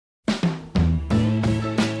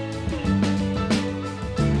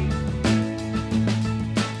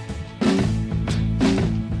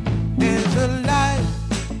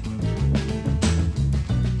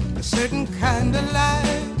kind of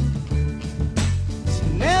light that's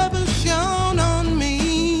never shone on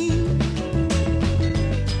me.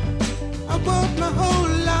 I want my whole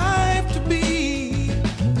life to be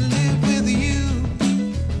live with you,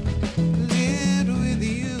 live with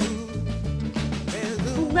you.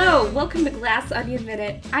 Hello, welcome to Glass Onion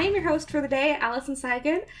Minute. I am your host for the day, Allison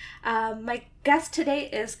Saigan. My guest today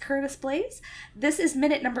is Curtis Blaze. This is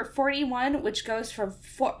minute number 41, which goes from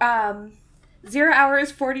 0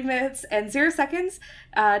 hours, 40 minutes, and 0 seconds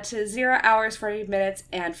to 0 hours, 40 minutes,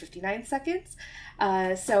 and 59 seconds.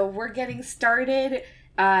 So we're getting started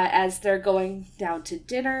as they're going down to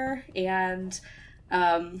dinner, and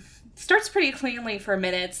starts pretty cleanly for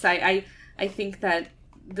minutes. I think that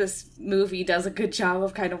this movie does a good job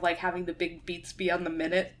of kind of like having the big beats be on the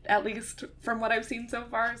minute, at least from what I've seen so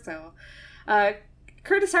far. So,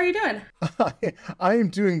 Curtis, how are you doing? I am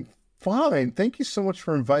doing fine. Thank you so much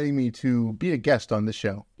for inviting me to be a guest on the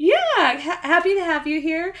show. Yeah, happy to have you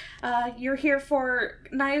here. You're here for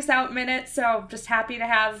Knives Out Minute, so just happy to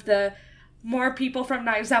have the more people from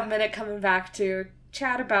Knives Out Minute coming back to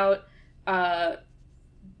chat about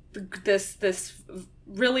this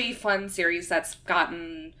really fun series that's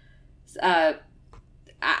gotten.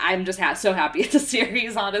 I'm just so happy it's a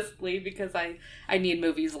series, honestly, because I need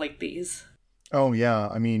movies like these. Oh yeah,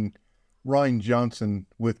 I mean, Rian Johnson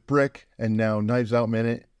with Brick, and now Knives Out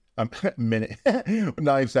Knives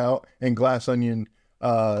Out and Glass Onion.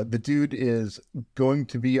 The dude is going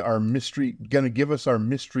to be going to give us our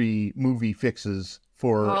mystery movie fixes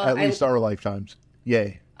for at least our lifetimes.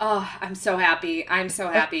 Yay. Oh, I'm so happy.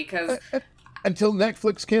 Because until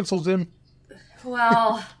Netflix cancels him.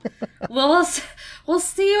 Well, we'll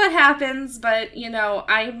see what happens, but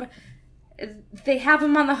they have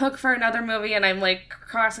him on the hook for another movie, and I'm like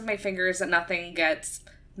crossing my fingers that nothing gets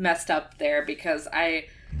messed up there, because I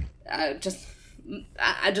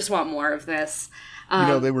just want more of this.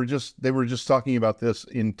 They were just talking about this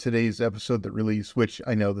in today's episode that released, which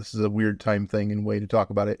I know this is a weird time thing and way to talk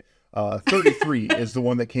about it. 33 is the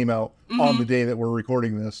one that came out on the day that we're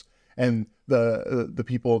recording this, and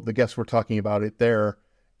the guests were talking about it there,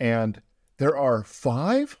 and there are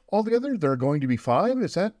 5 altogether. There are going to be 5.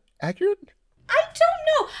 Is that accurate? I don't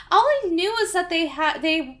know. All I knew is that they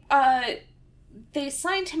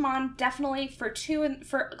signed him on definitely for 2 and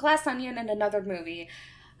for Glass Onion and another movie.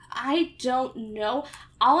 I don't know.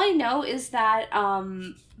 All I know is that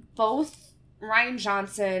both Rian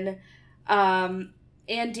Johnson and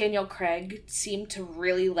Daniel Craig seem to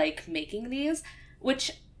really like making these,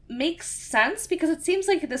 which makes sense because it seems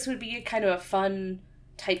like this would be kind of a fun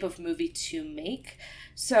type of movie to make.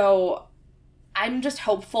 So I'm just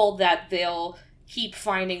hopeful that they'll keep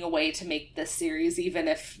finding a way to make this series, even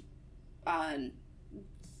if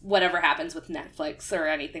whatever happens with Netflix or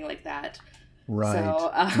anything like that. Right.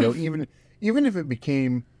 So, even if it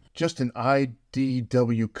became just an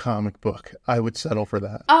IDW comic book, I would settle for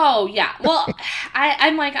that. Oh, yeah. Well,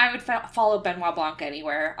 I would follow Benoit Blanc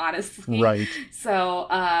anywhere, honestly. Right. So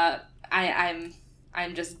I'm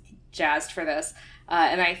just jazzed for this.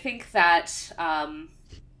 And I think that,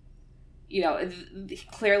 he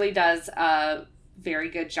clearly does a very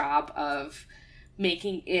good job of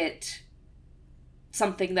making it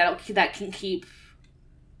something that can keep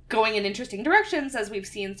going in interesting directions, as we've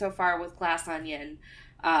seen so far with Glass Onion,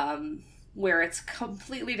 where it's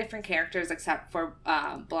completely different characters except for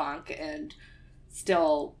Blanc, and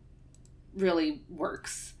still really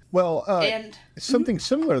works. Well, something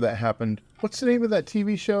similar that happened. What's the name of that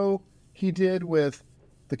TV show he did with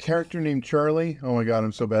the character named Charlie? Oh my God,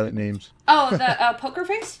 I'm so bad at names. Oh, the Poker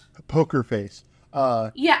Face? Poker Face.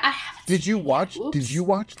 Yeah, I haven't. Did you watch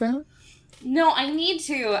that? No, I need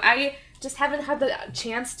to. I just haven't had the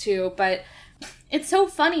chance to, but it's so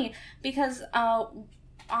funny because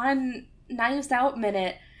on Knives Out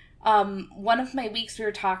Minute, one of my weeks we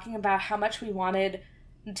were talking about how much we wanted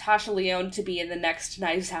Natasha Lyonne to be in the next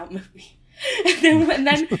Knives Out movie. And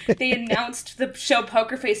then they announced the show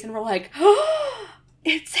Poker Face, and we're like, oh,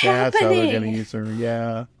 it's happening. That's how they're going to use her,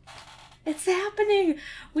 yeah. It's happening.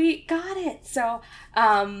 We got it. So,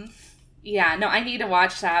 I need to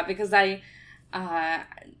watch that because I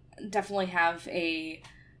definitely have a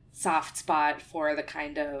soft spot for the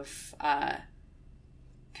kind of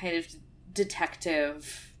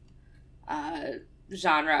detective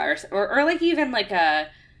genre, or like even like a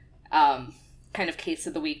kind of case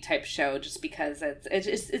of the week type show, just because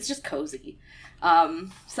it's just cozy.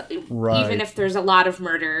 Right. Even if there's a lot of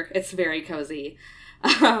murder, it's very cozy.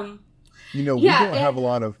 We don't have a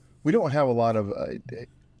lot of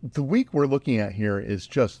the week we're looking at here is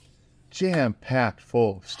just jam-packed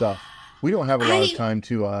full of stuff. We don't have a lot of time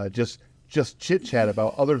to just just chit chat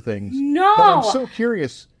about other things. No! But I'm so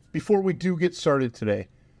curious, before we do get started today,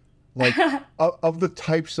 like, of the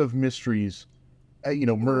types of mysteries,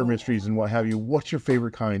 murder mysteries and what have you, what's your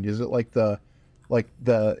favorite kind? Is it like the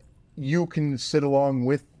you can sit along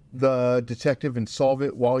with the detective and solve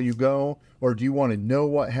it while you go, or do you want to know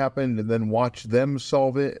what happened and then watch them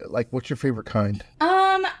solve it? Like, what's your favorite kind?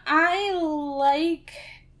 I like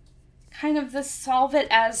kind of the solve it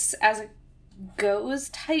as it goes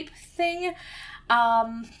type thing.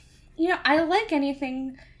 I like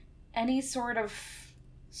any sort of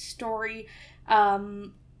story. My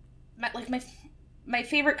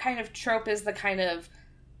favorite kind of trope is the kind of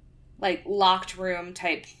like locked room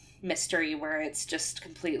type mystery where it's just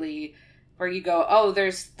completely, where you go, oh,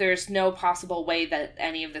 there's no possible way that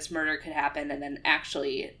any of this murder could happen, and then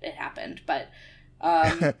actually it happened. But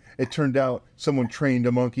it turned out someone trained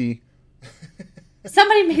a monkey.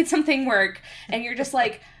 Somebody made something work, and you're just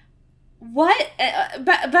like, what?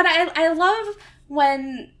 But I love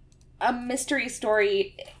when a mystery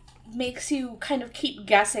story makes you kind of keep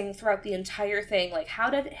guessing throughout the entire thing. Like,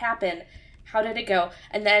 how did it happen? How did it go?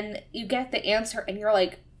 And then you get the answer, and you're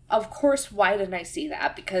like, of course, why didn't I see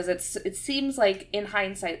that? Because it seems like, in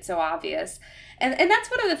hindsight, so obvious. And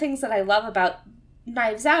that's one of the things that I love about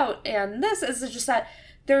Knives Out, and this is just that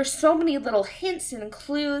there's so many little hints and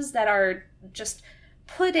clues that are just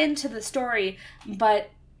put into the story,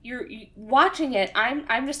 but you're watching it,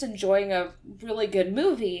 I'm just enjoying a really good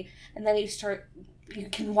movie, and then you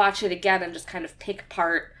can watch it again and just kind of pick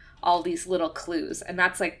apart all these little clues, and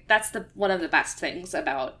that's one of the best things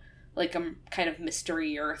about like a kind of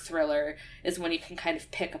mystery or thriller, is when you can kind of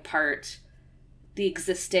pick apart the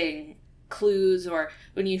existing clues, or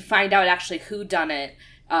when you find out actually who done it,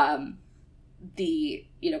 kind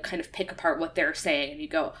of pick apart what they're saying, and you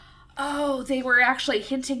go, oh, they were actually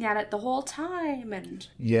hinting at it the whole time. And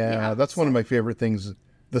that's one of my favorite things,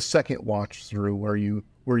 the second watch through, where you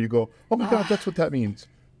go, oh my god, that's what that means.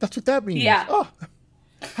 That's what that means. Yeah. Oh,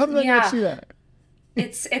 how did I not see that?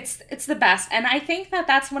 It's the best, and I think that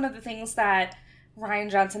that's one of the things that Rian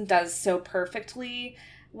Johnson does so perfectly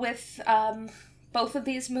with both of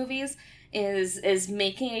these movies is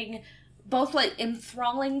making both like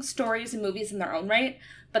enthralling stories and movies in their own right,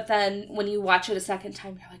 but then when you watch it a second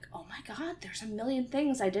time, you're like, oh my god, there's a million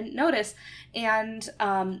things I didn't notice. And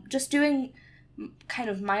just doing kind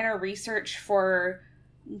of minor research for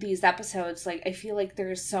these episodes, like, I feel like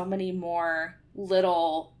there's so many more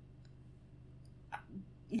little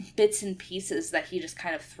bits and pieces that he just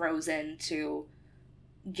kind of throws in to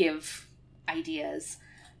give ideas.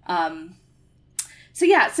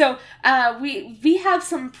 So we have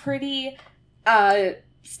some pretty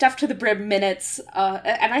stuff to the brim minutes,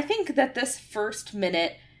 and I think that this first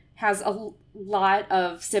minute has a lot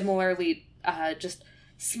of similarly just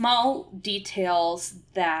small details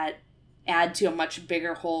that add to a much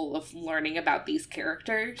bigger whole of learning about these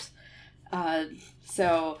characters.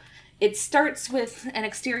 So it starts with an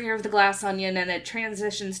exterior of the Glass Onion, and it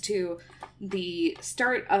transitions to the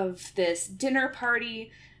start of this dinner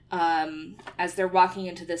party, as they're walking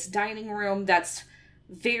into this dining room that's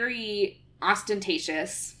very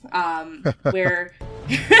ostentatious, where,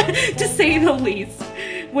 to say the least,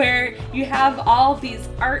 where you have all these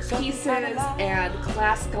art pieces and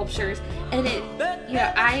glass sculptures, and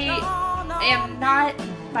I am not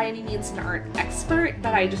by any means an art expert,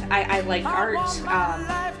 but I like art,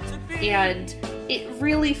 and it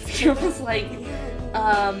really feels like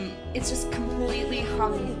it's just completely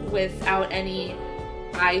hung without any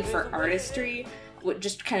eye for artistry,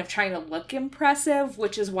 just kind of trying to look impressive,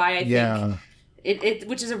 which is why I think it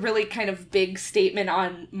which is a really kind of big statement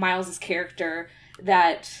on Miles's character,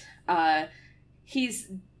 that he's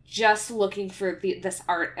just looking for this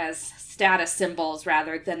art as status symbols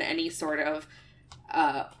rather than any sort of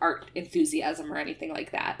art enthusiasm or anything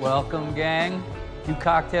like that. Welcome, gang. 2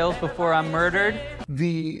 cocktails before I'm murdered.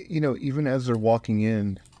 Even as they're walking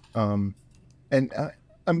in, and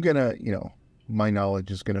I'm gonna, my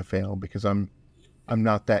knowledge is gonna fail because I'm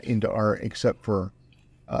not that into art, except for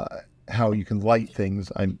how you can light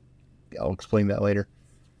things. I'll explain that later.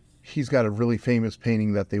 He's got a really famous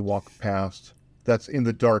painting that they walk past that's in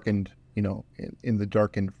the darkened, in the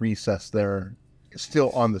darkened recess there,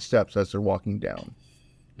 still on the steps as they're walking down.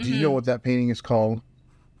 Do you know what that painting is called?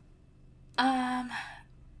 I'm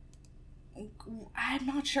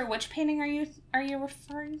not sure. Which painting are you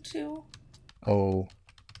referring to? Oh,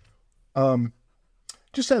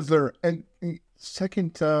 just as they're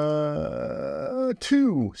second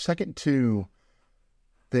two,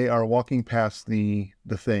 they are walking past the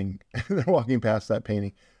thing. They're walking past that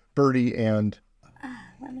painting. Birdie and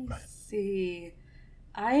let me see.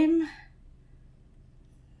 I'm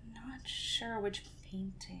sure which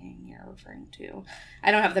painting you're referring to.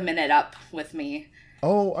 I don't have the minute up with me.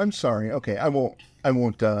 Oh, I'm sorry. Okay, I won't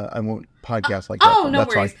podcast like that. Oh, no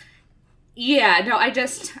That's worries. fine. Yeah, no, I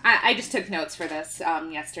just took notes for this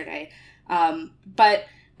yesterday. But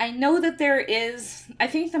I know that there is, I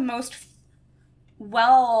think the most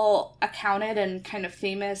well accounted and kind of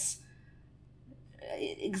famous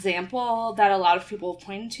example that a lot of people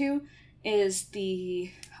point to is the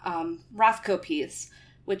Rothko piece,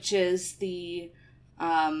 which is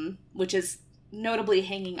notably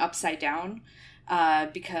hanging upside down,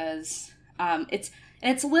 because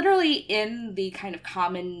it's literally in the kind of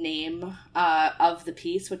common name of the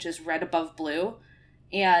piece, which is red above blue,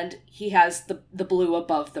 and he has the blue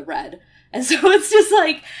above the red, and so it's just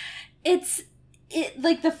like it's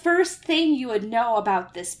like the first thing you would know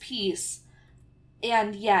about this piece.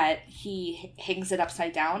 And yet, he hangs it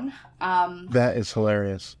upside down. That is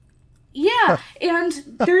hilarious. Yeah, and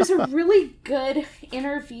there's a really good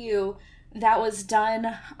interview that was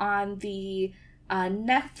done on the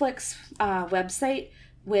Netflix website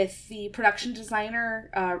with the production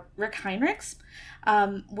designer, Rick Heinrichs,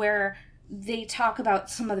 where they talk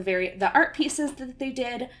about some of the art pieces that they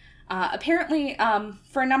did. Apparently,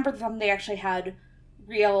 for a number of them, they actually had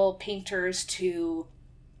real painters to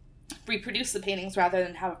reproduce the paintings rather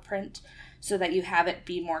than have a print, so that you have it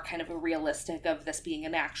be more kind of a realistic of this being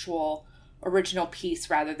an actual original piece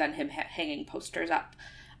rather than him hanging posters up.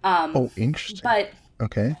 Interesting. But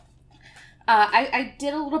okay, I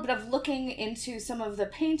did a little bit of looking into some of the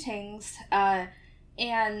paintings,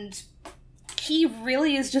 and he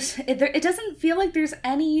really is just, it doesn't feel like there's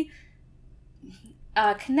any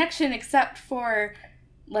connection except for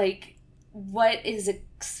like what is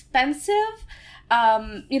expensive.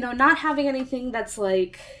 Not having anything that's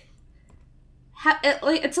like,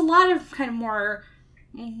 it's a lot of kind of more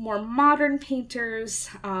modern painters,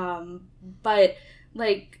 but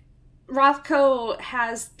like Rothko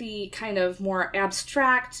has the kind of more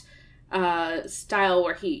abstract style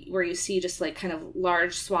where you see just like kind of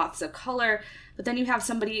large swaths of color, but then you have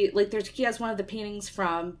somebody like he has one of the paintings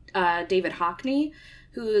from David Hockney,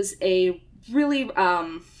 who is a really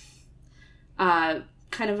kind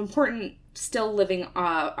of important still living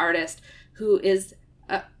artist, who is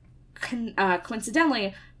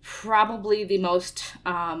coincidentally probably the most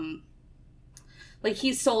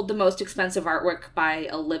he's sold the most expensive artwork by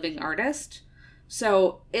a living artist.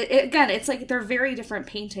 So again, it's like they're very different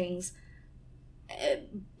paintings,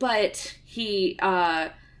 but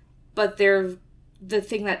they're, the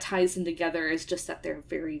thing that ties them together is just that they're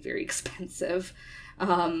very, very expensive.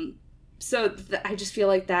 So I just feel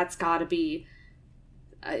like that's got to be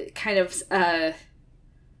kind of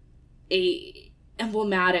a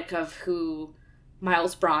emblematic of who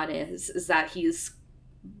Miles Braun is that he's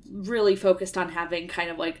really focused on having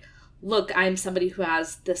kind of like, look, I'm somebody who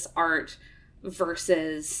has this art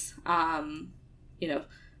versus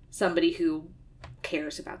somebody who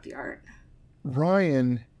cares about the art.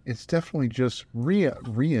 Ryan is definitely just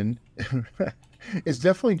Rian is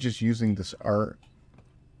definitely just using this art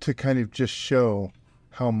to kind of just show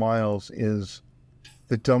how Miles is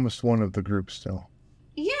the dumbest one of the group still.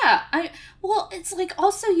 Yeah, it's like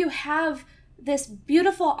also you have this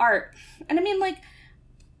beautiful art, and I mean, like,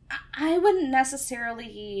 I wouldn't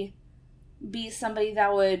necessarily be somebody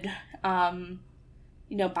that would buy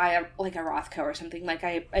a Rothko or something. Like,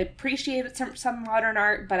 I appreciate some modern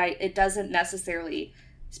art, but it doesn't necessarily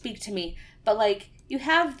speak to me. But like, you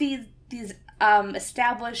have these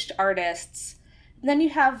established artists, and then you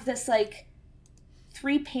have this like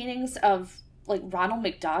 3 paintings of like Ronald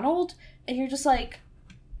McDonald, and you're just like,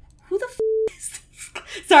 who the is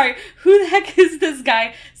this? Sorry, who the heck is this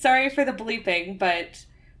guy? Sorry for the bleeping, but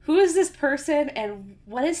who is this person and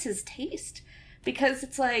what is his taste? Because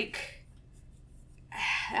it's like,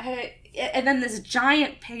 and then this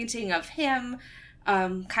giant painting of him,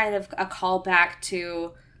 kind of a callback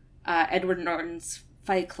to Edward Norton's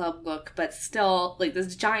Fight Club look, but still like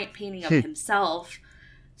this giant painting of himself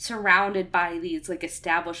surrounded by these like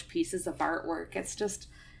established pieces of artwork. It's just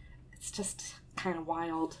kind of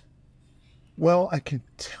wild. Well, I can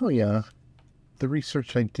tell you, the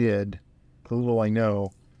research I did, the little I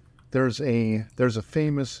know, there's a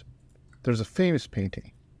famous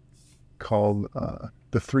painting called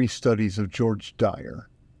The Three Studies of George Dyer.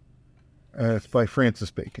 It's by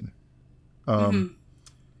Francis Bacon.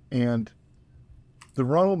 And the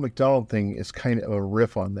Ronald McDonald thing is kind of a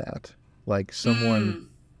riff on that. Like someone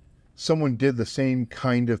did the same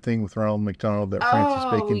kind of thing with Ronald McDonald that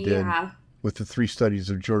Francis Bacon did with The Three Studies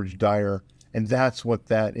of George Dyer. And that's what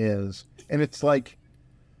that is. And it's like,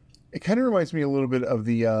 It kind of reminds me a little bit of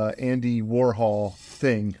the Andy Warhol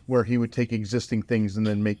thing, where he would take existing things and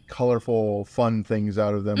then make colorful, fun things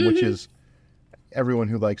out of them, which is, everyone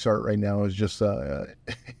who likes art right now is just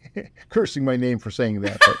cursing my name for saying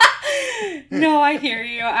that. But. No, I hear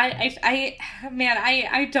you.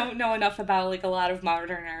 I don't know enough about like a lot of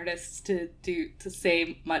modern artists to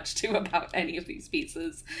say much to about any of these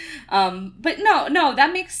pieces. But no,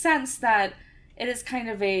 that makes sense that it is kind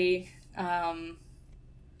of a kind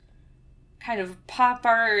of pop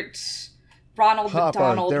art, Ronald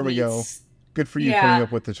McDonald. There we go. Meets, Good for you coming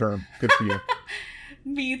up with the term. Good for you.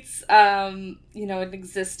 meets an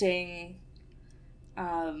existing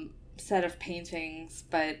set of paintings,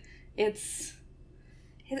 but it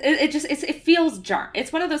feels jarring.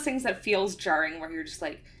 It's one of those things that feels jarring where you're just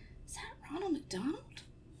like, is that Ronald McDonald?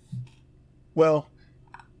 Well,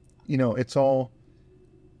 it's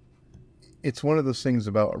one of those things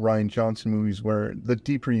about Rian Johnson movies where the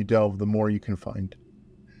deeper you delve, the more you can find.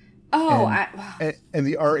 Oh, and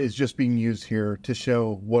the art is just being used here to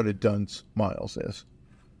show what a dunce Miles is.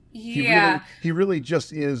 Yeah. He really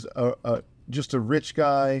just is just a rich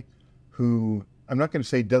guy who, I'm not going to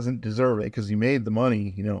say doesn't deserve it because he made the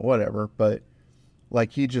money, whatever, but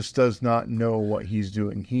like he just does not know what he's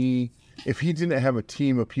doing. If he didn't have a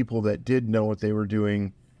team of people that did know what they were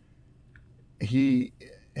doing, he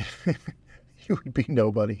would be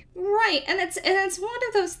nobody. Right. And it's one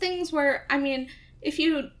of those things where, I mean, if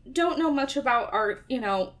you don't know much about art,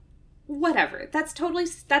 whatever. That's totally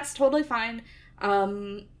fine.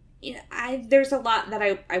 There's a lot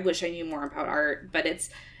that I wish I knew more about art, but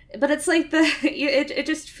it's like it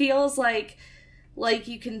just feels like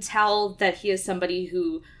you can tell that he is somebody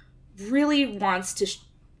who really wants to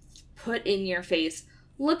put in your face,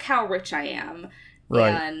 look how rich I am.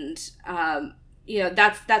 Right. And,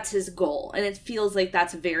 that's his goal. And it feels like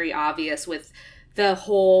that's very obvious with the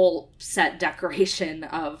whole set decoration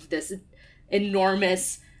of this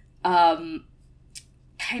enormous, kind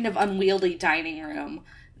of unwieldy dining room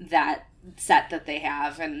that they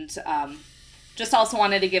have. And just also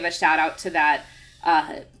wanted to give a shout out to that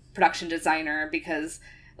production designer because,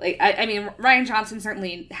 like, I mean, Rian Johnson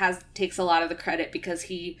certainly takes a lot of the credit because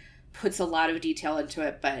he puts a lot of detail into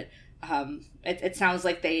it, but it sounds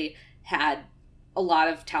like they had a lot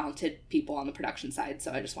of talented people on the production side,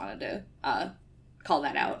 so I just wanted to call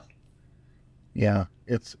that out. Yeah,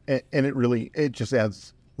 it just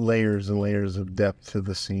adds layers and layers of depth to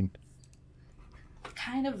the scene.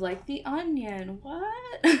 Kind of like The Onion.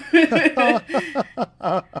 What?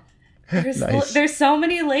 Nice. There's so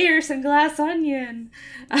many layers in Glass Onion.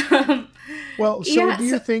 Well, so do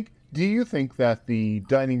you think that the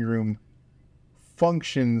dining room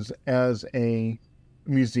functions as a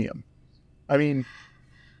museum? I mean,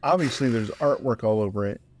 obviously there's artwork all over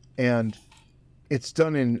it, and it's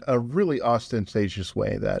done in a really ostentatious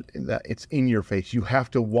way that it's in your face. You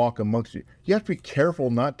have to walk amongst it. You have to be careful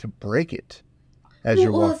not to break it as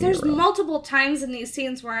you're walking there's around. multiple times in these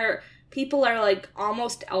scenes where people are like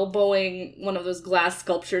almost elbowing one of those glass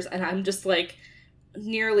sculptures, and I'm just like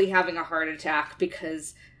nearly having a heart attack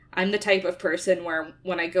because I'm the type of person where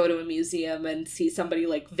when I go to a museum and see somebody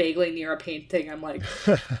like vaguely near a painting, I'm like,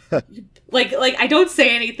 like I don't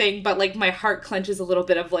say anything, but like my heart clenches a little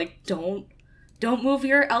bit of like, don't move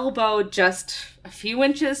your elbow just a few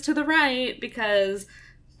inches to the right because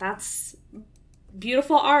that's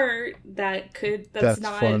beautiful art that's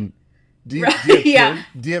not fun. Do you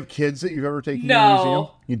have kids that you've ever taken to a museum?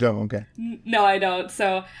 You don't? Okay. No, I don't.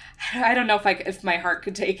 So I don't know if my heart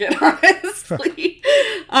could take it, honestly.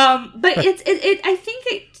 But I think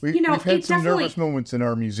we've had some nervous moments in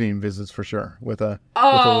our museum visits for sure with a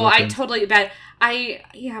I totally bet.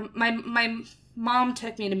 My mom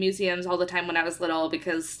took me to museums all the time when I was little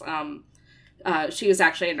because she was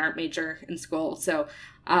actually an art major in school. So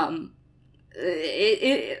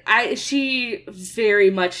she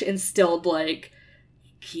very much instilled like,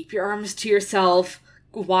 keep your arms to yourself,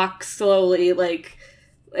 walk slowly, like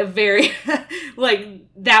a very like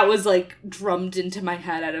that was like drummed into my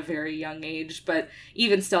head at a very young age. But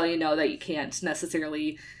even still, that you can't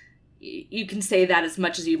necessarily, you can say that as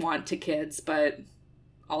much as you want to kids, but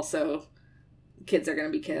also kids are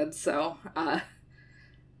going to be kids. So but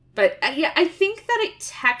I think that it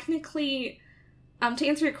technically, to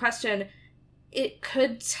answer your question, it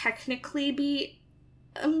could technically be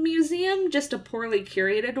a museum, just a poorly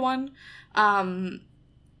curated one.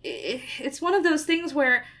 It's one of those things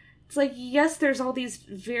where it's like, yes, there's all these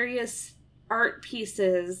various art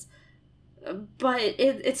pieces, but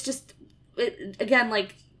it's just, again,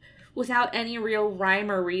 like, without any real rhyme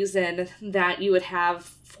or reason that you would have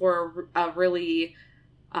for a really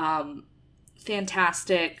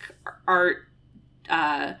fantastic art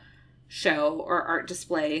show or art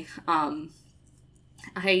display.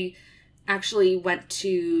 I actually went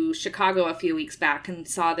to Chicago a few weeks back and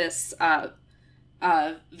saw this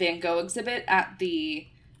Van Gogh exhibit at the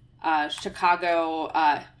Chicago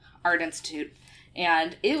Art Institute,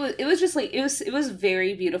 and it was just like it was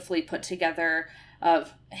very beautifully put together,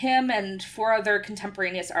 of him and 4 other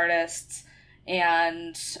contemporaneous artists,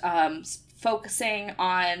 and focusing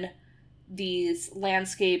on these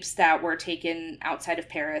landscapes that were taken outside of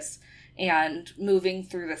Paris and moving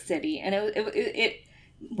through the city, and it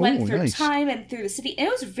went through time and through the city. And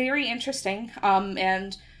it was very interesting,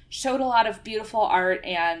 and showed a lot of beautiful art,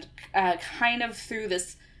 and kind of through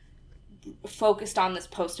this focused on this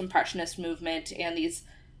post-impressionist movement and these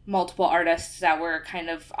multiple artists that were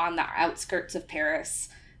kind of on the outskirts of Paris,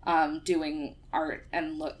 doing art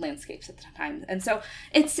and landscapes at the time. And so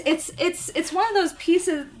it's one of those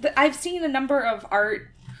pieces that I've seen a number of art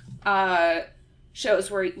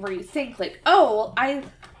shows where you think like, oh, I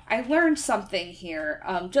learned something here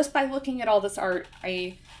just by looking at all this art.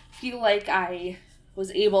 I feel like I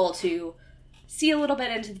was able to see a little bit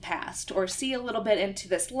into the past, or see a little bit into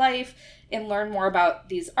this life, and learn more about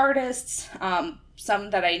these artists, some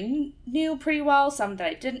that I knew pretty well, some that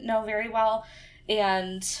I didn't know very well,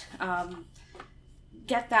 and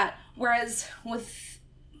get that. Whereas with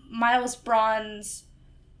Miles Bron's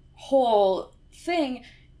whole thing,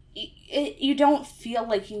 you don't feel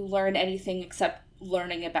like you learn anything except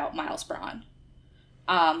learning about Miles Bron.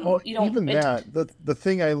 You don't, even that, the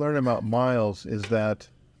thing I learned about Miles is that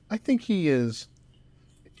I think he is,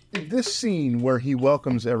 this scene where he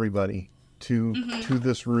welcomes everybody to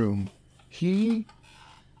this room, he,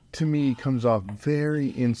 to me, comes off very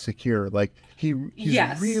insecure. Like he's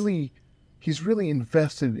really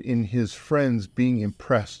invested in his friends being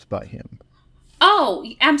impressed by him. Oh,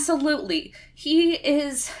 absolutely. He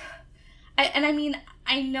is, and I mean,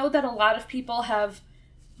 I know that a lot of people have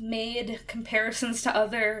made comparisons to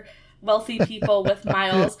other wealthy people with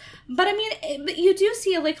Miles, but I mean, you do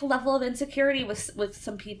see like a level of insecurity with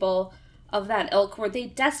some people of that ilk, where they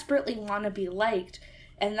desperately want to be liked,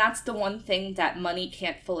 and that's the one thing that money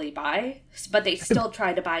can't fully buy, but they still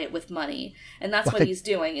try to buy it with money. And that's what he's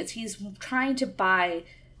doing, is he's trying to buy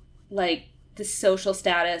like the social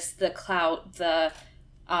status, the clout, the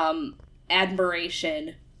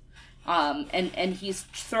admiration, and he's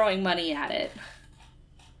throwing money at it.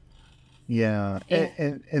 Yeah,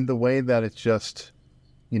 and the way that it's just,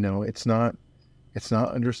 it's not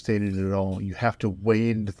understated at all. You have to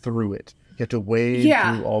wade through it. You have to wade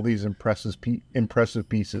through all these impressive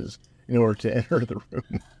pieces in order to enter the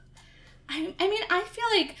room. I mean, I feel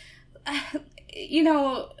like,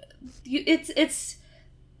 it's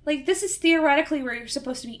like, this is theoretically where you're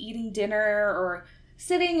supposed to be eating dinner or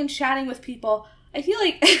sitting and chatting with people. I feel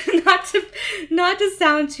like, not to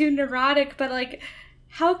sound too neurotic, but like,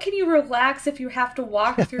 how can you relax if you have to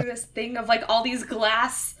walk through this thing of like all these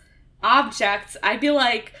glass objects? I'd be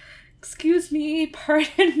like, excuse me,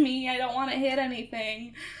 pardon me, I don't want to hit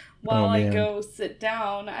anything while I go sit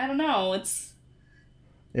down. I don't know. It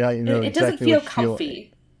doesn't feel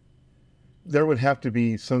comfy. There would have to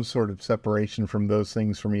be some sort of separation from those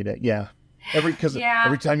things for me to, every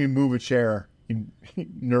time you move a chair, you're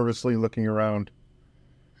nervously looking around.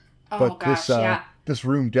 Oh, but gosh, this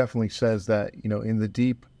room definitely says that, in the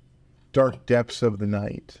deep, dark depths of the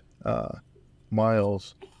night,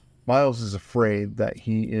 Miles is afraid that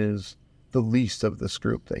he is the least of this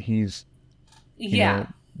group, that he's,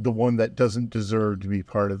 the one that doesn't deserve to be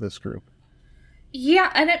part of this group.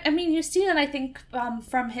 Yeah, and I mean, you see it, I think,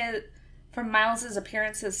 from Miles's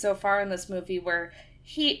appearances so far in this movie, where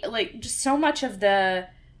he, like, just so much of the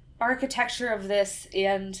architecture of this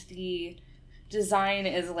and the design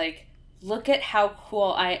is like, look at how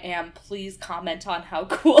cool I am, please comment on how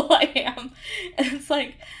cool I am. And it's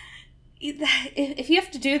like, if you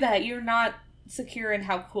have to do that, you're not secure in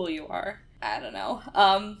how cool you are. I don't know.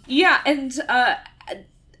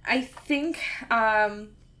 I think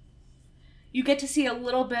you get to see a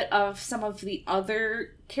little bit of some of the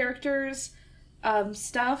other characters'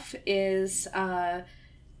 stuff is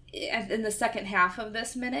in the second half of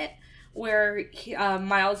this minute, where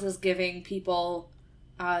Miles is giving people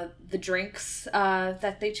the drinks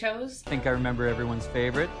that they chose. I think I remember everyone's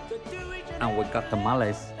favorite. And we got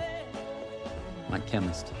tamales. My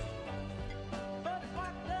chemist.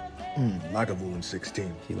 Lagavulin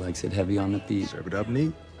 16. He likes it heavy on the beef. Serve it up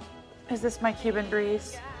neat. Is this my Cuban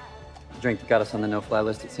breeze? Drink that got us on the no-fly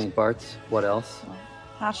list at St. Bart's. What else?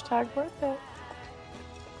 Hashtag worth it.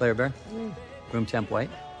 Claire Bear? Room temp white?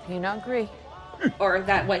 You don't agree. Or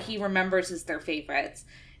that what he remembers is their favorites.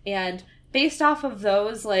 And based off of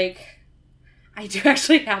those, like, I do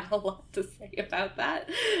actually have a lot to say about that.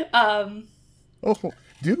 Oh,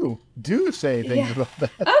 do say things about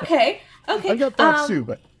that. Okay. I got thoughts too,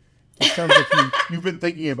 but it sounds like you've been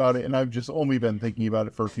thinking about it, and I've just only been thinking about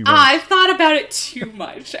it for a few minutes. I've thought about it too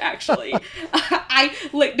much, actually.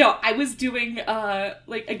 I was doing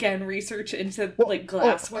research into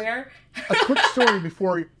glassware. A quick story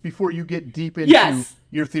before you get deep into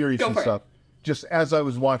your theories and stuff. Just as I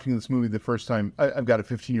was watching this movie the first time, I've got a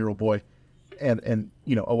 15-year-old boy and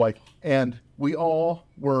a wife, and we saw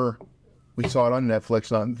it on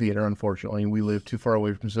Netflix, not in theater, unfortunately, and we live too far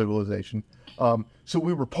away from civilization. So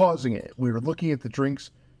we were pausing it. We were looking at the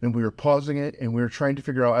drinks, and we were pausing it, and we were trying to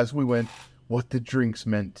figure out as we went what the drinks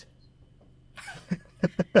meant.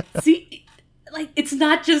 See, it's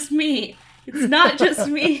not just me. It's not just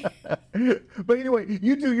me. But anyway,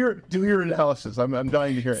 you do your analysis. I'm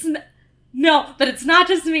dying to hear it. No, but it's not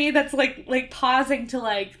just me that's pausing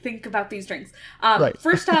to think about these drinks. Right.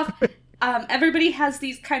 First off, everybody has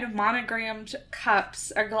these kind of monogrammed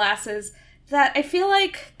cups or glasses that I feel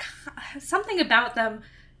like something about them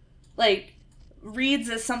reads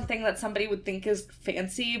as something that somebody would think is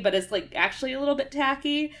fancy, but is actually a little bit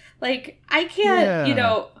tacky. I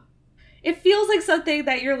can't, it feels like something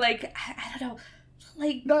that you're I don't know,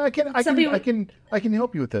 No, I can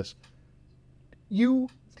help you with this. You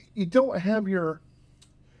don't have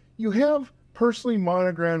you have personally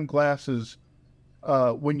monogrammed glasses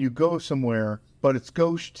when you go somewhere, but it's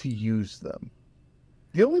gauche to use them.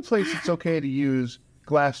 The only place it's okay to use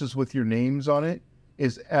glasses with your names on it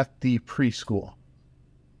is at the preschool.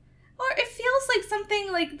 Or it feels like something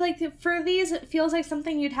for these, it feels like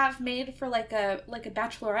something you'd have made for a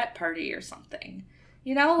bachelorette party or something.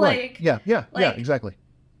 Right. Yeah, exactly.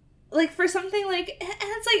 For something and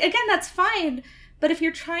it's again, that's fine. But if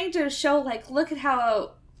you're trying to show look at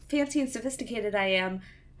how fancy and sophisticated I am,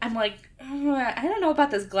 I'm I don't know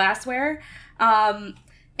about this glassware.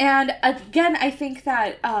 And again, I think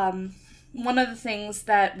that one of the things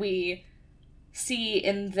that we see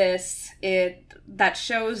in this, that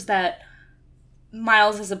shows that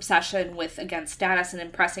Miles' obsession with, again, status and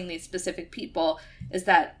impressing these specific people is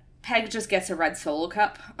that Peg just gets a red Solo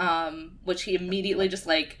cup, which he immediately just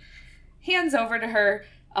hands over to her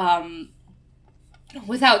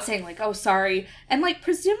without saying oh, sorry. And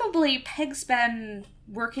presumably Peg's been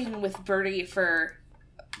working with Birdie for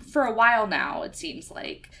a while now, it seems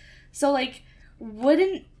like. So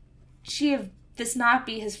wouldn't she have this not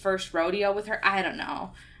be his first rodeo with her? I don't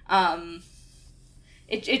know.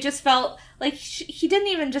 It just felt like he didn't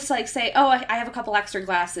even just say, oh, I have a couple extra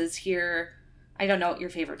glasses here. I don't know what your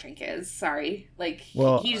favorite drink is. Sorry.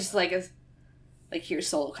 He just is here's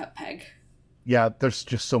Solo cup, Peg. Yeah, there's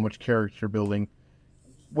just so much character building.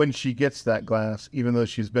 When she gets that glass, even though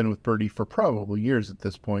she's been with Birdie for probably years at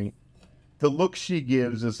this point, the look she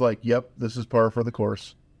gives is yep, this is par for the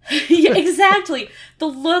course. Yeah, exactly. The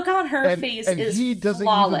look on her face and is he doesn't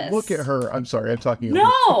flawless. even look at her. I'm sorry, I'm talking.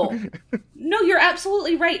 No, you're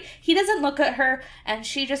absolutely right. He doesn't look at her, and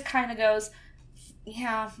she just kind of goes,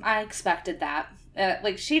 "Yeah, I expected that."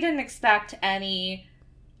 She didn't expect anything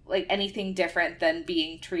different than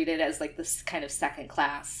being treated as this kind of second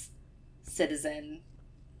class citizen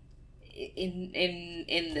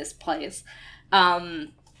in this place.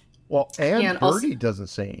 Well, and Birdie also doesn't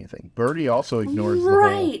say anything. Birdie also ignores the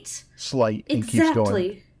whole slight and keeps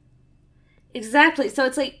going. Exactly. So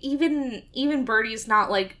it's even Birdie's not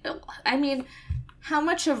I mean, how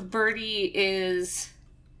much of Birdie is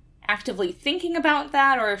actively thinking about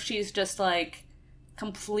that, or if she's just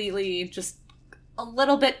completely just a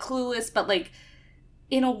little bit clueless, but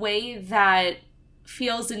in a way that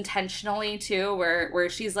feels intentionally too, where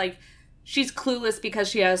she's she's clueless because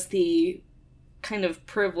she has the kind of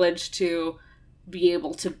privilege to be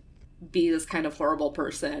able to be this kind of horrible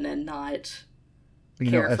person and not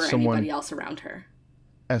care for anybody else around her.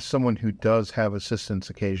 As someone who does have assistants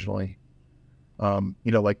occasionally,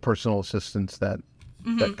 personal assistants that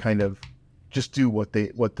kind of just do what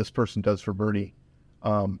this person does for Birdie,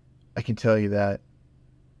 I can tell you that,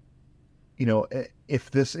 if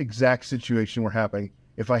this exact situation were happening,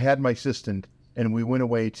 if I had my assistant and we went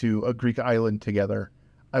away to a Greek island together,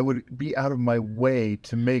 I would be out of my way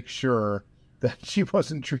to make sure that she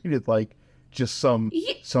wasn't treated like just some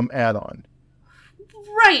add-on.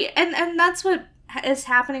 Right, and that's what is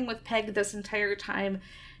happening with Peg this entire time.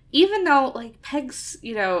 Even though, Peg's,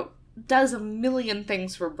 does a million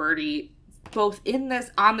things for Birdie, both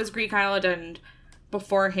on this Greek island and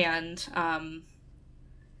beforehand.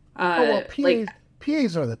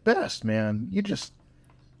 PAs are the best, man. You just,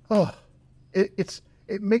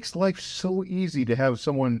 it makes life so easy to have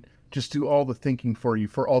someone just do all the thinking for you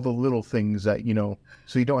for all the little things that, you know,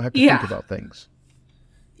 so you don't have to Yeah. think about things.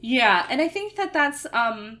 Yeah, and I think that that's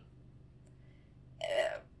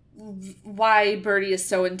why Birdie is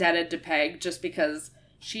so indebted to Peg, just because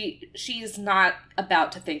she's not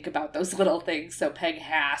about to think about those little things, so Peg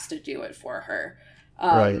has to do it for her.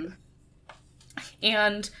 Right.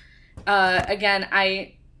 And again,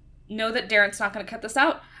 I know that Darren's not going to cut this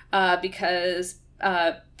out because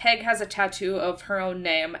Peg has a tattoo of her own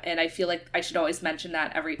name, and I feel like I should always mention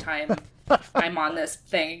that every time I'm on this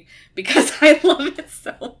thing, because I love it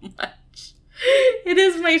so much. It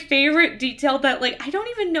is my favorite detail that, like, I don't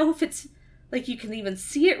even know if it's, like, you can even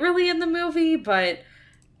see it really in the movie, but...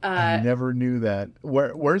 I never knew that.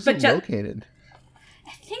 Where's it located?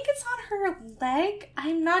 I think it's on her leg.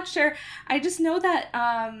 I'm not sure. I just know that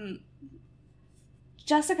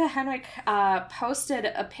Jessica Henwick posted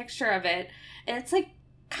a picture of it, and it's like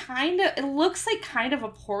it looks like kind of a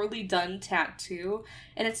poorly done tattoo,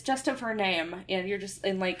 and it's just of her name, and you're just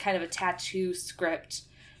in like kind of a tattoo script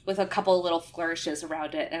with a couple of little flourishes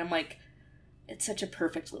around it, and I'm like, it's such a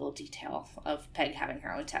perfect little detail of Peg having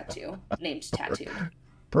her own tattoo, named Tattoo.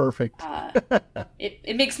 Perfect.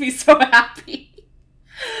 It makes me so happy.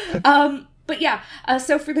 But yeah,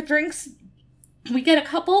 so for the drinks, we get a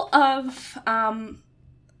couple of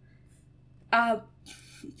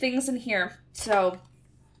things in here. So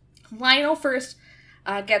Lionel first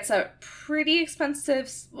gets a pretty expensive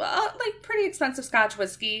Scotch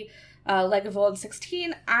whiskey, Lagavulin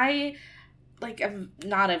 16. I am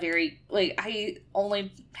not a very, I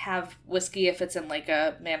only have whiskey if it's in like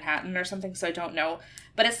a Manhattan or something, so I don't know.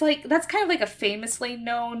 But it's like, that's kind of like a famously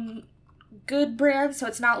known good brand, so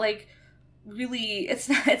it's not like really, it's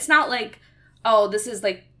not like, oh, this is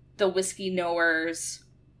like the Whiskey Knowers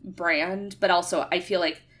brand, but also I feel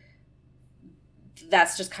like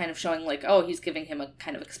that's just kind of showing like, oh, he's giving him a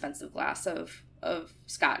kind of expensive glass of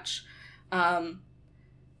scotch.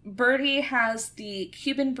 Birdie has the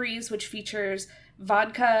Cuban Breeze, which features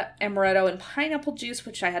vodka, amaretto, and pineapple juice,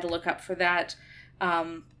 which I had to look up for that.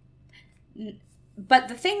 But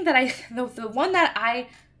the thing that the one that I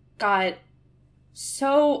got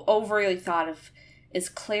so overly thought of is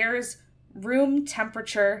Claire's room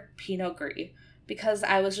temperature Pinot Gris, because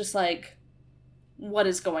I was just like, what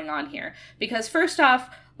is going on here? Because first off,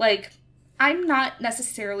 like, I'm not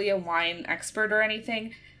necessarily a wine expert or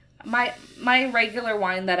anything. My regular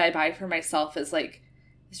wine that I buy for myself is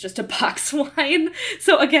it's just a box wine.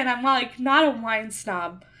 So again, I'm like not a wine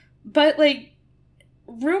snob, but like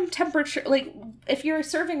room temperature, like if you're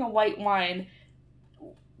serving a white wine,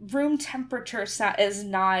 room temperature is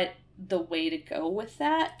not the way to go with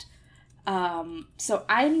that. So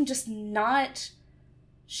I'm just not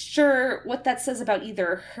sure what that says about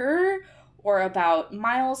either her or about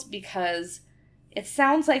Miles, because it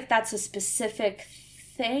sounds like that's a specific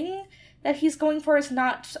thing that he's going for, is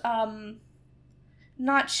not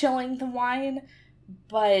chilling the wine,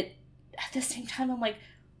 but at the same time I'm like,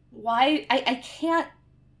 why? I can't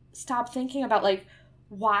stop thinking about like,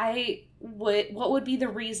 what would be the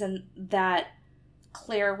reason that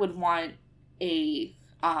Claire would want a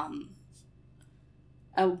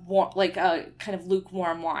kind of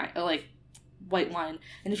lukewarm wine, like white wine.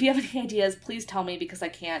 And if you have any ideas, please tell me, because I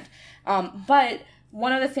can't. But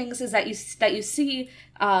one of the things is that you see,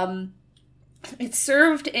 it's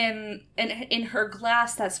served in her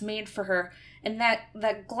glass that's made for her, and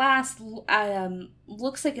that glass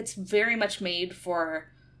looks like it's very much made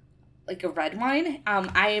for like a red wine.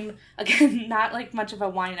 I'm again not like much of a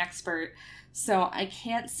wine expert, so I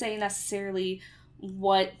can't say necessarily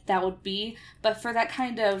what that would be, but for that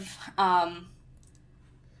kind of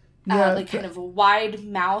kind of a wide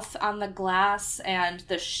mouth on the glass and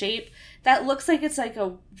the shape, that looks like it's like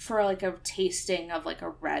a tasting of like a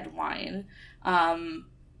red wine.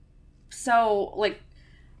 So like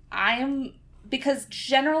because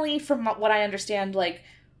generally from what I understand, like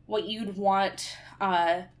what you'd want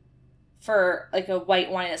for like a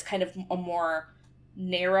white wine is kind of a more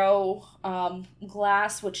narrow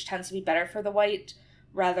glass, which tends to be better for the white,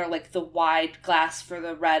 rather like the wide glass for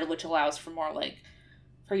the red, which allows for more like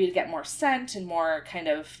for you to get more scent and more kind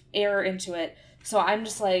of air into it. So I'm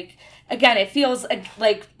just like, again, it feels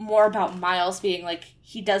like more about Miles being like,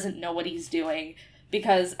 he doesn't know what he's doing,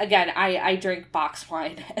 because again, I drink box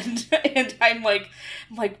wine and I'm like,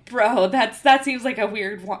 bro, that seems like a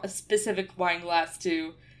weird specific wine glass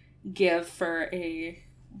to give for a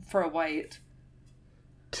white.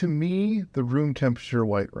 To me, the room temperature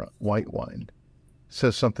white wine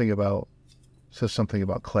says something about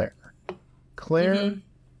Claire.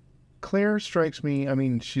 Claire strikes me. I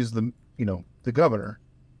mean, she's the governor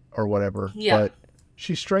or whatever, yeah. but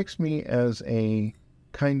she strikes me as a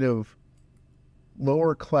kind of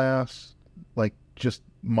lower class, like just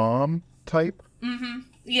mom type.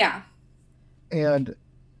 Yeah. And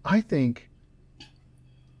I think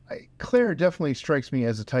Claire definitely strikes me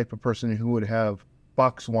as the type of person who would have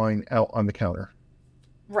box wine out on the counter.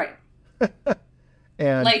 Right.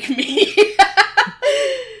 And like me.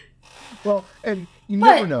 well, and you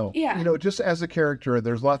never know. Yeah. You know, just as a character,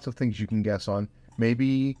 there's lots of things you can guess on.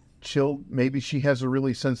 Maybe she has a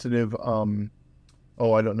really sensitive, I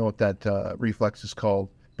don't know what that reflex is called,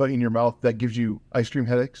 but in your mouth that gives you ice cream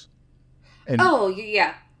headaches. And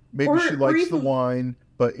yeah. maybe she likes the wine,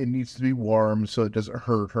 but it needs to be warm so it doesn't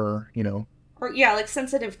hurt her, you know. Or yeah, like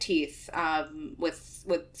sensitive teeth,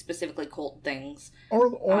 with specifically cold things. Or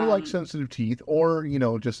like sensitive teeth, or, you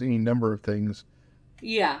know, just any number of things.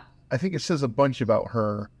 Yeah. I think it says a bunch about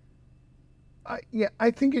her.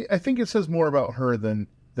 I think it says more about her than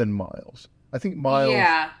Miles. I think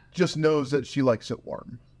Miles just knows that she likes it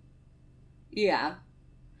warm. Yeah.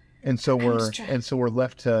 And so we're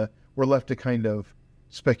left to kind of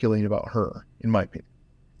speculate about her, in my opinion.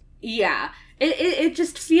 Yeah. It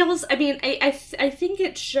just feels, I mean, I think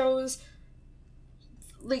it shows,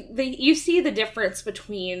 like, you see the difference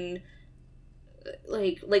between,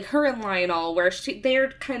 like her and Lionel, where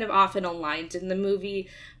they're kind of often aligned in the movie,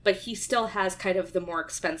 but he still has kind of the more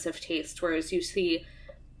expensive taste, whereas you see,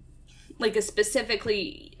 like,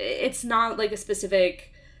 it's not like a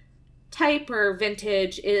specific type or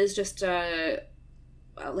vintage, it is just like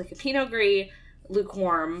a Pinot Gris,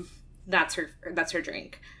 lukewarm, that's her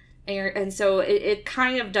drink. And so it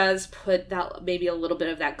kind of does put that, maybe a little bit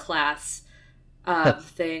of that class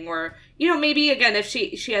thing, where, you know, maybe again, if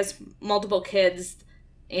she has multiple kids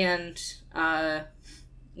and a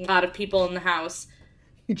lot of people in the house,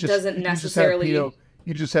 doesn't necessarily.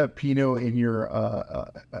 You just have Pinot in your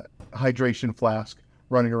hydration flask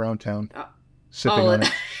running around town, sipping on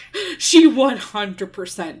it. She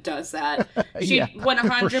 100% does that. She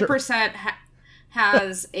 100%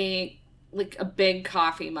 has a big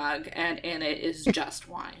coffee mug, and in it is just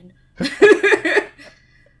wine.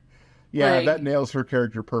 Yeah, like, that nails her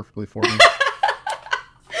character perfectly for me.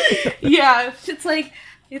 Yeah, it's like,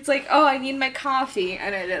 oh, I need my coffee,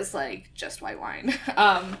 and it is like just white wine.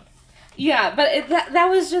 Yeah, but that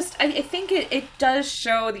was just, I think it does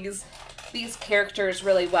show these characters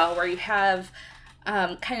really well, where you have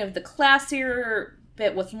kind of the classier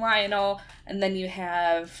bit with Lionel, and then you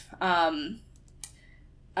have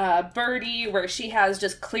Birdie, where she has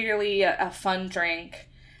just clearly a fun drink.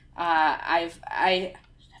 I've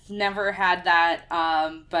never had that,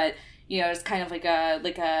 but, you know, it's kind of like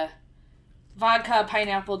a vodka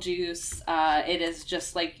pineapple juice. It is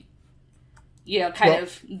just like, you know, kind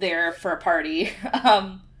of there for a party.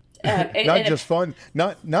 Not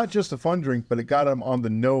just a fun drink, but it got him on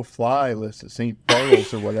the no-fly list at St.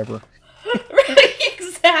 Bartles or whatever. Right,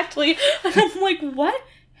 exactly. And I'm like, what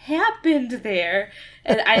happened there?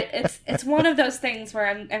 And it's one of those things where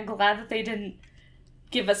I'm glad that they didn't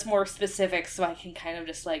give us more specifics, so I can kind of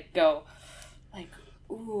just like go, like,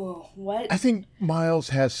 ooh, what? I think Miles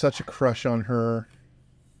has such a crush on her,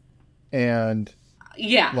 and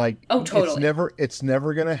yeah, like, oh, totally. It's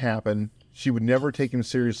never gonna happen. She would never take him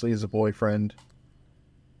seriously as a boyfriend,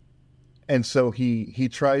 and so he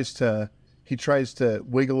tries to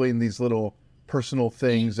wiggle in these little personal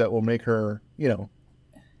things that will make her, you know,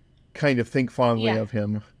 kind of think fondly of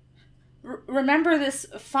him. Remember this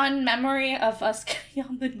fun memory of us getting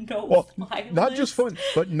on the no-fly list? Not just fun,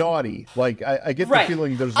 but naughty. Like, I get the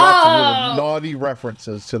feeling there's lots of little naughty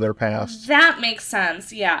references to their past. That makes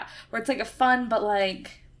sense, yeah. Where it's like a fun, but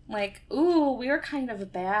like, ooh, we were kind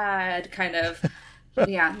of bad, kind of.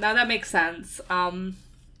 Yeah, no, that makes sense.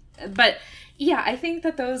 But yeah, I think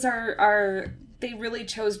that those are they really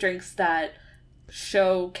chose drinks that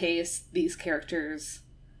showcase these characters'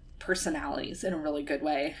 personalities in a really good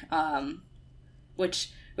way,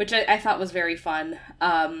 which I thought was very fun.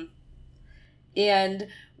 And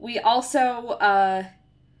we also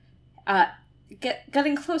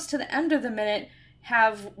getting close to the end of the minute,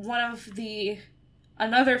 have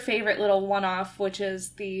another favorite little one-off, which is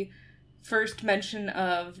the first mention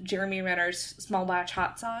of Jeremy Renner's small batch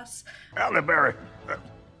hot sauce. Halle Berry,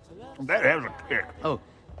 that has a kick. Oh,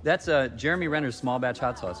 that's Jeremy Renner's small batch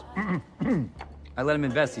hot sauce. I let him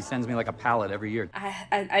invest. He sends me like a pallet every year.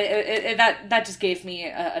 That just gave me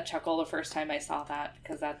a chuckle the first time I saw that,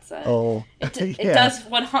 because that's it yeah. does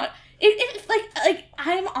 100. It like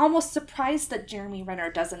I'm almost surprised that Jeremy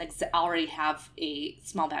Renner doesn't already have a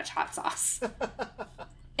small batch hot sauce.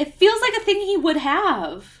 It feels like a thing he would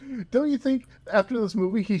have. Don't you think after this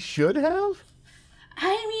movie he should have?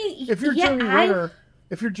 I mean, if you're Jeremy Renner,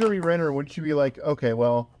 if you're Jeremy Renner, wouldn't you be like, okay,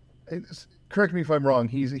 well, correct me if I'm wrong.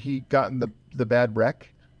 He gotten the bad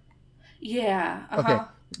wreck. Yeah. Okay.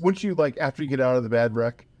 Wouldn't you, like, after you get out of the bad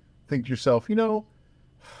wreck, think to yourself,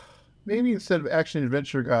 maybe instead of action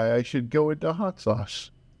adventure guy, I should go into hot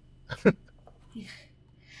sauce. Yeah.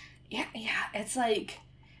 It's like,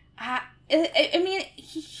 I mean,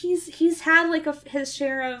 he's had like his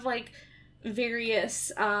share of like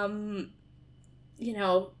various,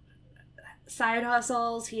 side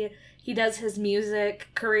hustles. He does his music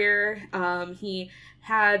career. He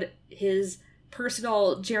had his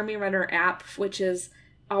personal Jeremy Renner app, which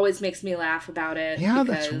always makes me laugh about it. Yeah,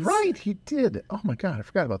 that's right. He did. Oh my God, I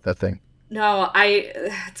forgot about that thing. No,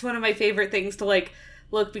 it's one of my favorite things to like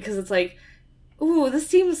look, because it's like, ooh, this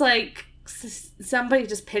seems like somebody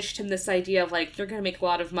just pitched him this idea of like, you're gonna make a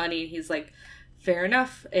lot of money. He's like, fair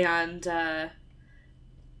enough.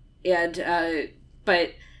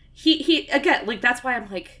 But he again, like, that's why I'm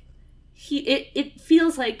like, it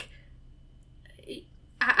feels like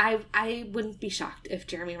I wouldn't be shocked if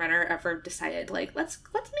Jeremy Renner ever decided like, let's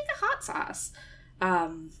make a hot sauce,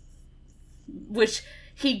 which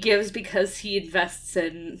he gives because he invests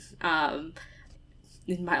in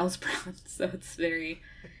Miles Brown. So it's very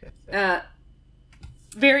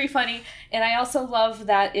very funny. And I also love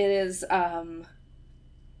that it is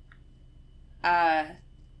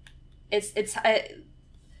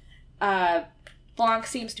Blanc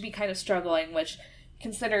seems to be kind of struggling, which,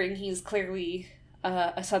 considering he's clearly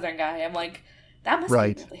a Southern guy, I'm like, that must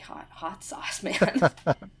be really hot sauce, man.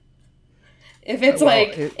 If it's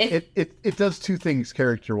it does two things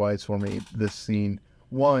character-wise for me, this scene.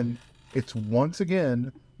 One, it's once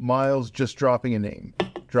again Miles just dropping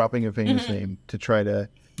a famous name to try to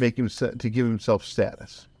make him to give himself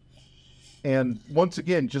status. And once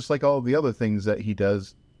again, just like all the other things that he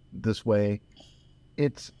does this way,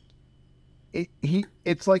 it's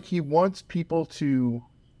like he wants people to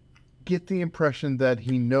get the impression that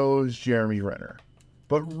he knows Jeremy Renner.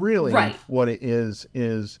 But really, what it is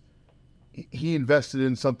he invested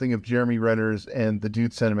in something of Jeremy Renner's, and the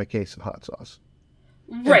dude sent him a case of hot sauce.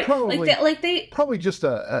 Right. Probably, probably just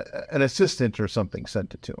an assistant or something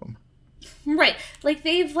sent it to him. Right. Like,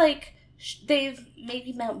 they've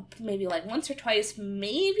maybe met maybe like once or twice,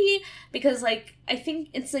 maybe, because like, I think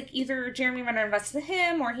it's like either Jeremy Renner invests in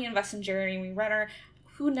him or he invests in Jeremy Renner.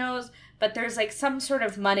 Who knows? But there's like some sort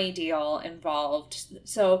of money deal involved.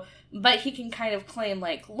 So, but he can kind of claim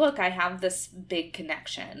like, look, I have this big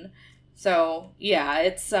connection. So yeah,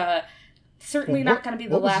 it's certainly not going to be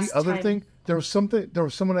the last time. What was the other thing? There was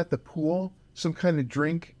someone at the pool, some kind of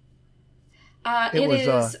drink. It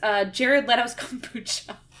was Jared Leto's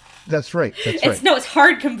kombucha. That's right. It's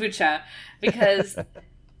hard kombucha, because,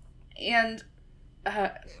 and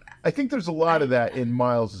I think there's a lot of that in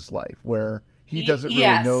Miles's life where he doesn't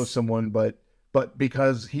really know someone, but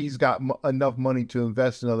because he's got enough money to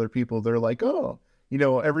invest in other people, they're like, oh,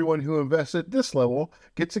 everyone who invests at this level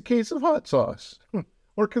gets a case of hot sauce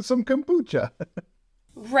or some kombucha.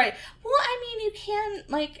 Right. Well, I mean, you can,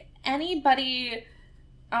 like, anybody,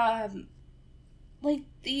 like,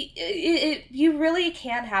 you really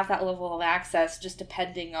can have that level of access just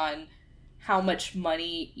depending on how much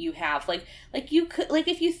money you have. Like you could, like,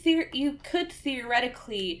 if you could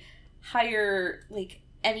theoretically hire, like,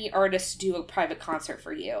 any artist to do a private concert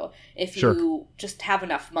for you if you just have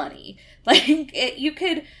enough money. Like, you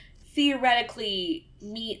could theoretically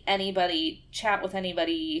meet anybody, chat with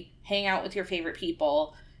anybody, hang out with your favorite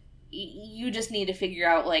people. You just need to figure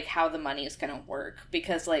out, like, how the money is going to work.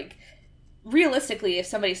 Because, like, realistically, if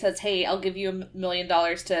somebody says, hey, I'll give you $1 million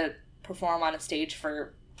to perform on a stage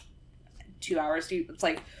for 2 hours, it's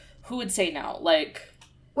like, who would say no? Like,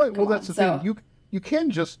 right. Well, that's the thing. You can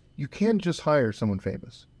just hire someone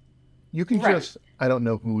famous. You can just, I don't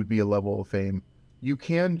know who would be a level of fame. You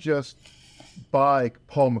can just buy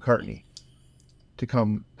Paul McCartney to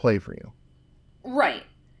come play for you. Right.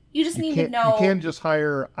 You just need to know. You can just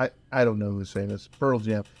hire, I don't know who's famous, Pearl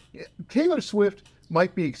Jam. Taylor Swift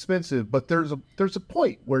might be expensive, but there's a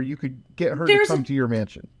point where you could get her to come to your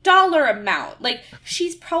mansion. Dollar amount. Like,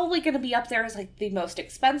 she's probably going to be up there as, like, the most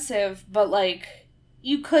expensive, but, like,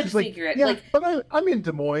 you could figure it. Yeah, like, but I'm in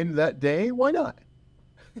Des Moines that day. Why not?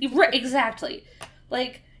 Right, exactly.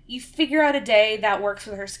 Like, you figure out a day that works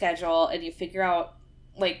with her schedule, and you figure out,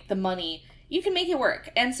 like, the money. You can make it work.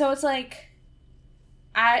 And so it's like,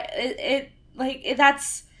 that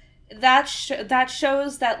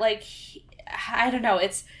shows that, like, I don't know,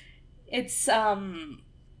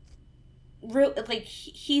 like,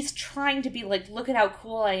 he's trying to be like, look at how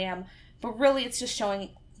cool I am, but really it's just showing,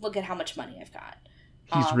 look at how much money I've got.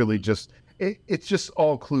 He's really just, it's just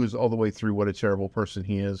all clues all the way through what a terrible person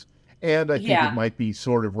he is. And I think it might be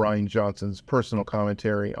sort of Rian Johnson's personal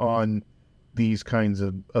commentary on these kinds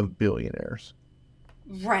of billionaires.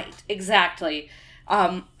 Right, exactly.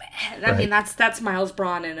 I mean, that's Miles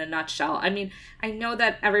Braun in a nutshell. I mean, I know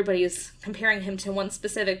that everybody is comparing him to one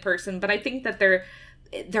specific person, but I think that there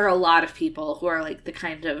are a lot of people who are like the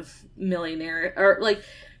kind of millionaire, or like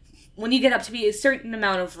when you get up to be a certain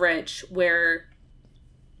amount of rich where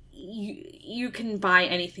you can buy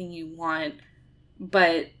anything you want,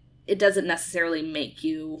 but it doesn't necessarily make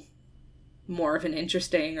you more of an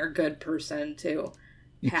interesting or good person to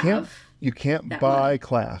have. You can't buy money.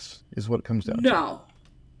 Class is what it comes down to.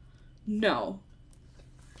 No.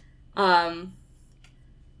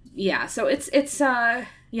 Yeah, so it's I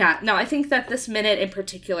think that this minute in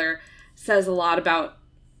particular says a lot about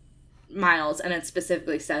Miles, and it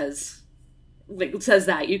specifically says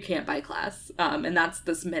that you can't buy class. And that's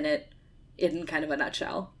this minute in kind of a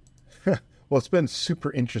nutshell. Well, it's been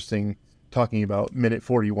super interesting talking about minute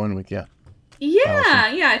 41 with you.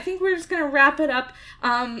 Yeah, I think we're just going to wrap it up.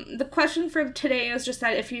 The question for today is just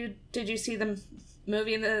that did you see the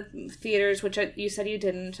movie in the theaters, which you said you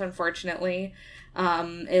didn't, unfortunately.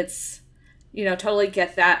 It's, totally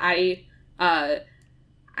get that. I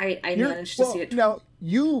managed to see it. Now,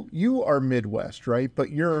 you are Midwest, right?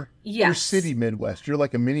 But you're city Midwest. You're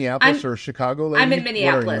like a Minneapolis or a Chicago lady? I'm in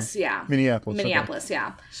Minneapolis, yeah. Minneapolis, okay.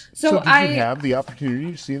 Yeah. So did you have the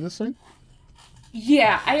opportunity to see this thing?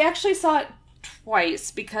 Yeah, I actually saw it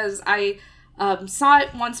twice because I saw it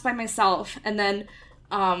once by myself, and then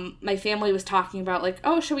my family was talking about like,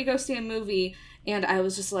 oh, should we go see a movie? And I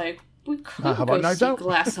was just like, we could go see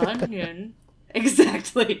Glass Onion.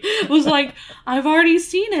 Exactly. It was like, I've already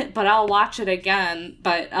seen it, but I'll watch it again.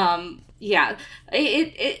 But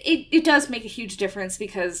it does make a huge difference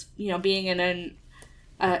because being in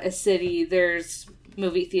a city, there's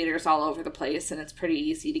movie theaters all over the place, and it's pretty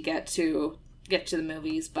easy to get to the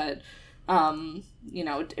movies, but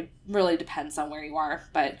it really depends on where you are.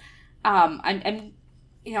 But I'm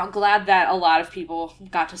glad that a lot of people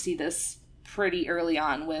got to see this pretty early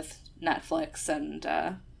on with Netflix, and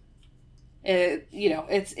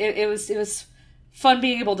it was fun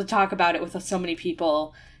being able to talk about it with so many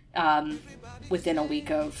people within a week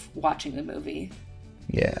of watching the movie.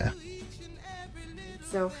 Yeah.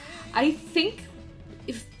 So I think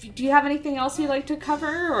do you have anything else you'd like to cover,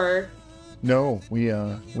 or? No,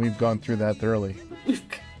 we've gone through that thoroughly.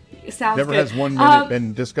 Sounds Never good. has 1 minute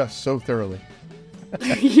been discussed so thoroughly.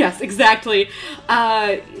 Yes, exactly. We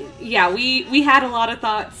had a lot of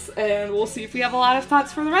thoughts, and we'll see if we have a lot of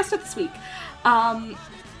thoughts for the rest of this week.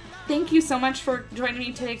 Thank you so much for joining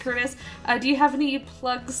me today, Curtis. Do you have any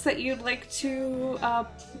plugs that you'd like to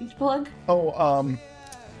plug? I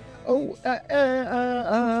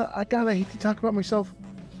hate to talk about myself.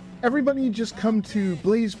 Everybody just come to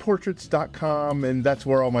blazeportraits.com, and that's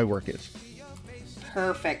where all my work is.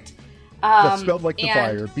 Perfect. That's spelled like the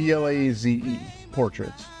fire. BLAZE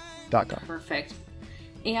portraits.com. Perfect.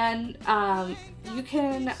 And you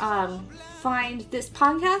can find this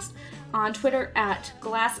podcast on Twitter at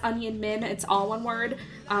GlassOnionMin. It's all one word.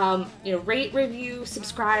 Rate, review,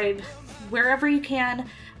 subscribe wherever you can.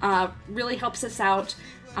 Really helps us out.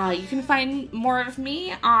 You can find more of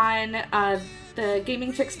me on the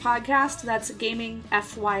Gaming Fix podcast. That's Gaming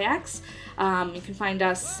FYX. You can find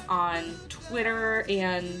us on Twitter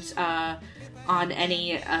and on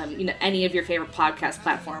any of your favorite podcast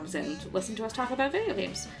platforms, and listen to us talk about video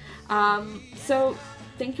games. So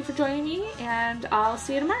thank you for joining me, and I'll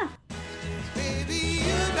see you tomorrow. Baby,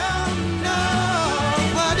 you don't know.